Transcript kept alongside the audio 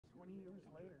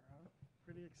later, huh?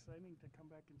 Pretty exciting to come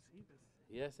back and see this.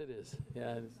 Yes, it is.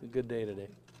 Yeah, it's a good day today.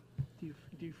 Do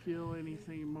you feel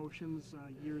anything, emotions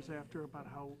years after about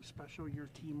how special your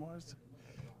team was?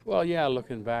 Well, yeah,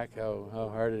 looking back, how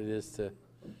hard it is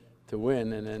to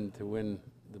win, and then to win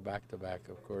the back-to-back,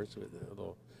 of course.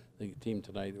 Although the team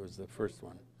tonight was the first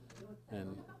one,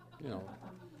 and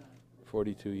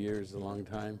 42 years is a long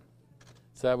time.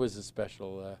 So that was a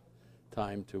special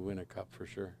time to win a cup for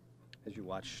sure. As you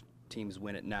watch teams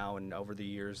win it now and over the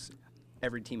years,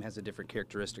 every team has a different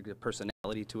characteristic, a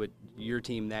personality to it. Your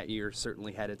team that year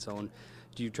certainly had its own.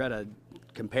 Do you try to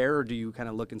compare, or do you kind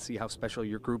of look and see how special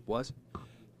your group was?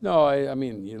 No, I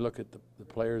mean, you look at the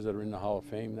players that are in the Hall of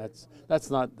Fame. That's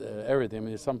not everything. I mean,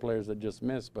 there's some players that just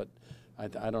miss, but I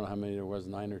don't know how many there was,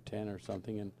 9 or 10 or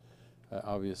something. And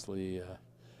obviously,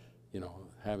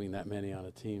 having that many on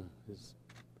a team is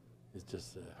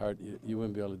just hard. You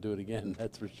wouldn't be able to do it again.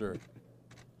 That's for sure.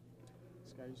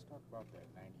 Scott, just talk about that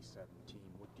 '97 team.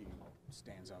 What do you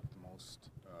stands out the most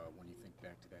when you think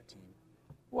back to that team?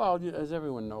 Well, as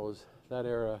everyone knows, that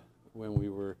era when we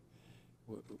were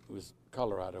was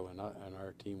Colorado and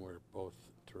our team were both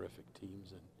terrific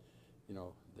teams, and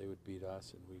they would beat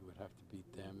us and we would have to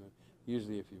beat them.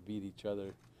 Usually, if you beat each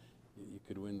other, you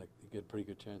could win. You get a pretty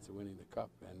good chance of winning the cup.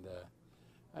 And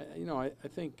I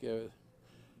think the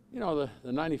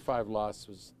 '95 loss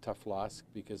was a tough loss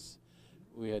because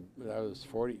that was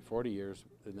 40 years,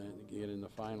 and then to get in the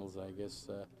finals, I guess,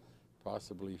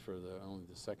 possibly for only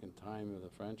the second time of the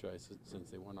franchise since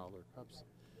they won all their cups.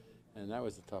 And that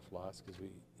was a tough loss because we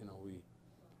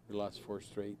lost 4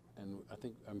 straight, and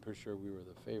I'm pretty sure we were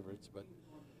the favorites. But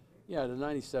yeah, the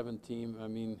 '97 team. I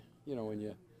mean,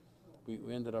 when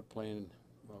we ended up playing.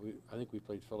 Well, I think we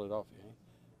played Philadelphia,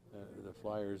 the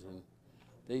Flyers, and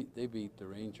they beat the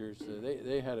Rangers.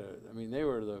 They had they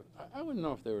were I wouldn't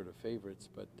know if they were the favorites,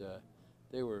 but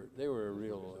they were a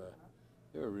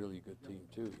really good team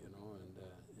too.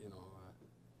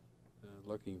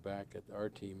 Looking back at our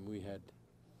team, we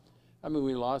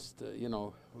lost.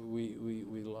 We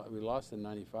lost in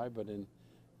 '95, but in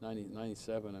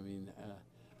 '97,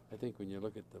 I think when you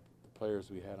look at the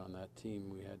players we had on that team,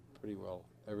 we had pretty well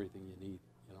everything you need.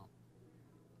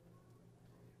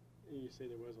 You say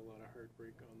there was a lot of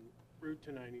heartbreak on route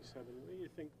to '97. What do you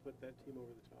think put that team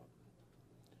over the top?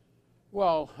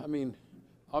 Well,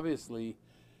 obviously,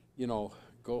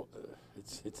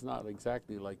 it's not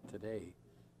exactly like today,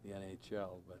 the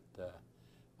NHL, but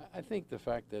I think the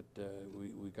fact that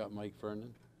we got Mike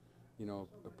Vernon,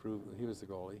 approved. He was the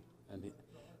goalie, and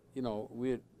we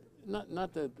had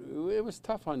not that it was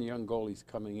tough on young goalies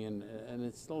coming in, and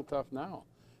it's still tough now.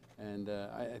 And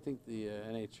I think the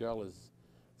NHL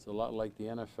it's a lot like the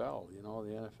NFL. The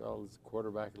NFL is a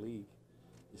quarterback league.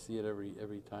 You see it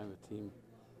every time a team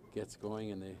gets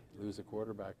going and they lose a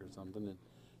quarterback or something.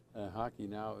 And hockey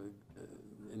now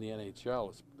in the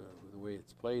NHL, the way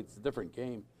it's played, it's a different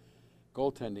game.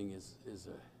 Goaltending is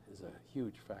a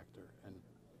huge factor, and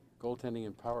goaltending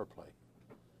and power play.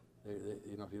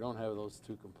 If you don't have those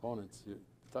two components,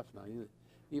 it's tough now.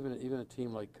 Even a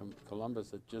team like Columbus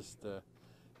that just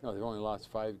they've only lost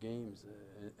 5 games,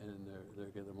 and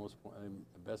they get the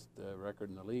best record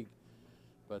in the league,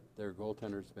 but their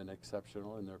goaltender's been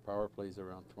exceptional, and their power play's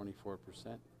around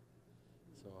 24%.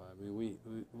 So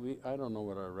I don't know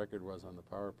what our record was on the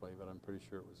power play, but I'm pretty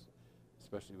sure it was,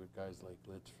 especially with guys like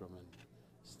Lidstrom and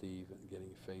Steve and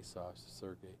getting face-offs,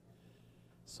 Sergei.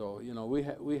 So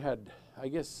we had I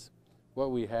guess what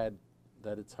we had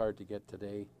that it's hard to get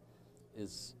today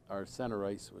is our center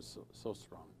ice was so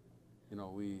strong.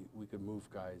 We could move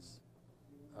guys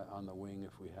on the wing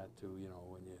if we had to.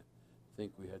 When you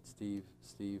think we had Steve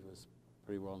was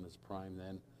pretty well in his prime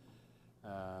then.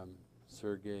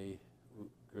 Sergei,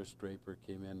 Chris Draper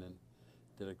came in and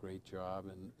did a great job,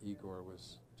 and Igor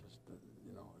was just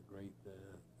a great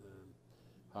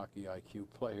hockey IQ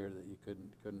player that you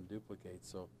couldn't duplicate.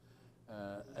 So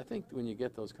I think when you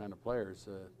get those kind of players,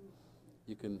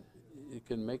 you can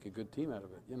make a good team out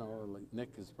of it. Like Nick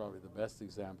is probably the best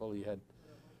example. He had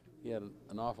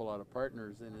an awful lot of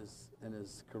partners in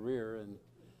his career, and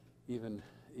even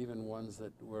ones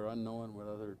that were unknown with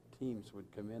other teams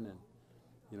would come in. And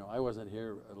I wasn't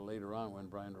here later on when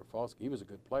Brian Rafalski. He was a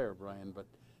good player, Brian, but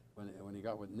when he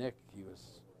got with Nick, he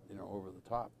was over the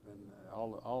top. And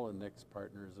all of Nick's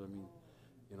partners.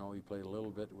 He played a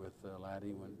little bit with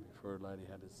Laddie before Laddie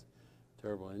had his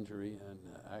terrible injury and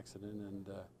accident, and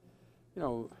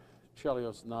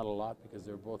Chelios not a lot because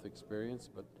they're both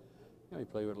experienced, but he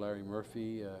played with Larry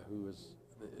Murphy, who was,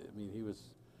 he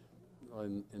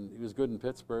was good in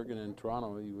Pittsburgh, and in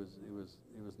Toronto he was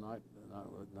not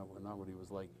not what he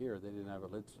was like here. They didn't have a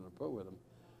Lidstone to put with him,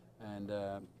 and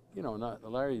you know,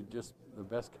 Larry, just the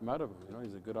best come out of him. You know,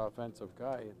 he's a good offensive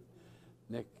guy. And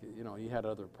Nick, you know, he had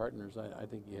other partners. I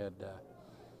think he had.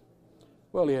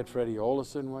 Well, he had Freddie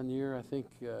Olesen one year. I think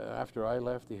after I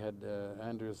left, he had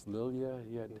Anders Lilja.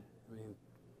 He had, I mean,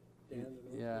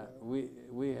 yeah.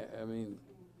 I mean,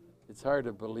 it's hard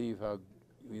to believe how.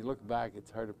 When you look back,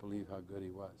 it's hard to believe how good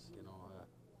he was. You know,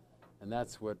 and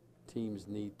that's what teams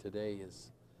need today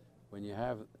is when you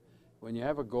have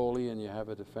a goalie and you have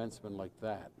a defenseman like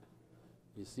that.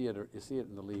 You see it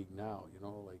in the league now. You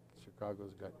know, like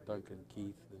Chicago's got Duncan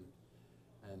Keith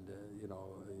and you know,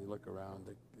 you look around,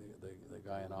 the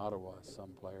guy in Ottawa,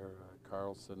 some player,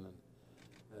 Carlson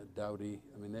and Doughty.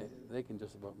 I mean, they can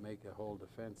just about make a whole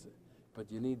defense. But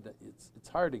you need it's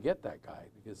hard to get that guy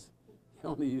because you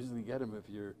only usually get him if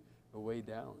you're way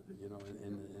down, you know,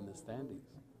 in the standings,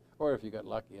 or if you got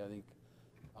lucky. I think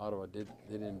Ottawa they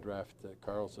didn't draft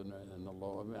Carlson in the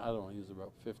low. I mean, I don't know, he was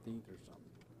about 15th or something.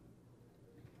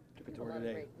 A lot of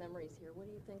great memories here. What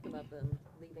do you think about them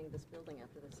leaving this building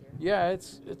after this year? Yeah,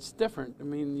 it's different. I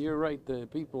mean, you're right. The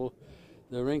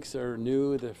rinks are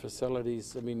new. The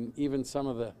facilities. I mean, even some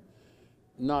of the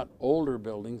not older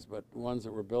buildings, but ones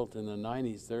that were built in the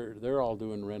 90s, they're all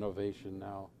doing renovation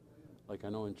now. Like I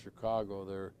know in Chicago,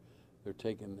 they're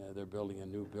building a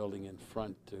new building in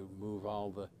front to move all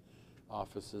the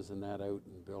offices and that out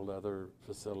and build other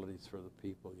facilities for the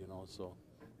people. You know, so.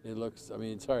 It looks, I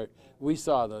mean, it's hard. We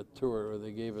saw the tour, or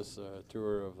they gave us a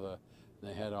tour of,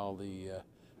 they had all the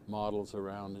models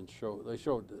around and they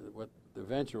showed what the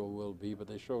eventual will be, but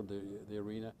they showed the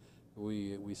arena.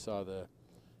 We saw the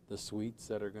suites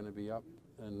that are going to be up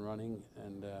and running,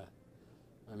 and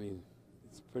I mean,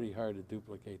 it's pretty hard to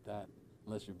duplicate that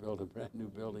unless you build a brand new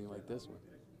building like this one.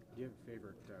 Do you have a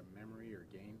favorite memory or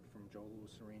game from Joe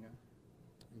Louis Arena?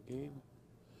 Game?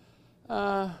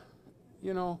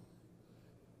 You know,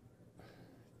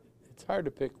 it's hard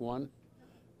to pick one.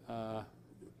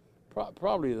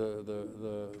 Probably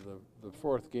the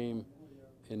fourth game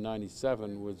in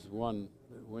 '97 was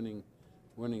winning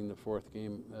the fourth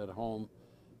game at home,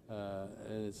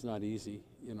 and it's not easy,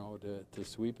 you know, to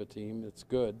sweep a team. It's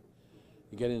good.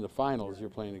 You get into finals, you're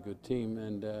playing a good team,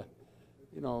 and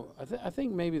you know, I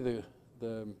think maybe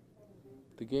the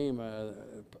game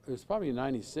it was probably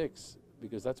 '96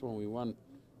 because that's when we won.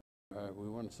 We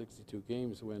won 62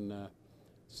 games when.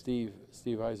 Steve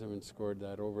Yzerman scored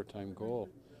that overtime goal.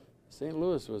 St.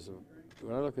 Louis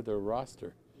when I look at their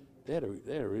roster, they had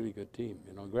a really good team.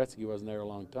 You know, Gretzky wasn't there a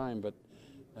long time, but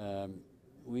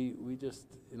we just,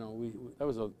 you know, that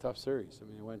was a tough series. I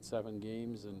mean, it went 7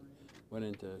 games and went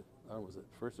into, was it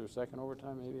first or second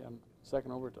overtime maybe?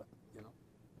 Second overtime, you know.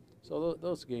 So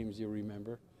those games you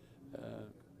remember.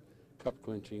 Cup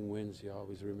clinching wins, you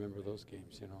always remember those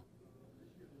games, you know.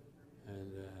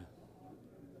 And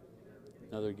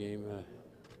another game,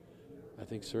 I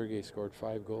think Sergei scored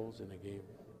 5 goals in a game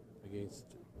against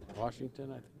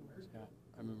Washington, I think it was. Yeah,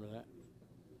 I remember that.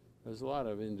 There's a lot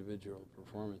of individual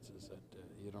performances that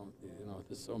you know,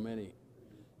 there's so many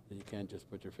that you can't just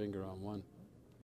put your finger on one.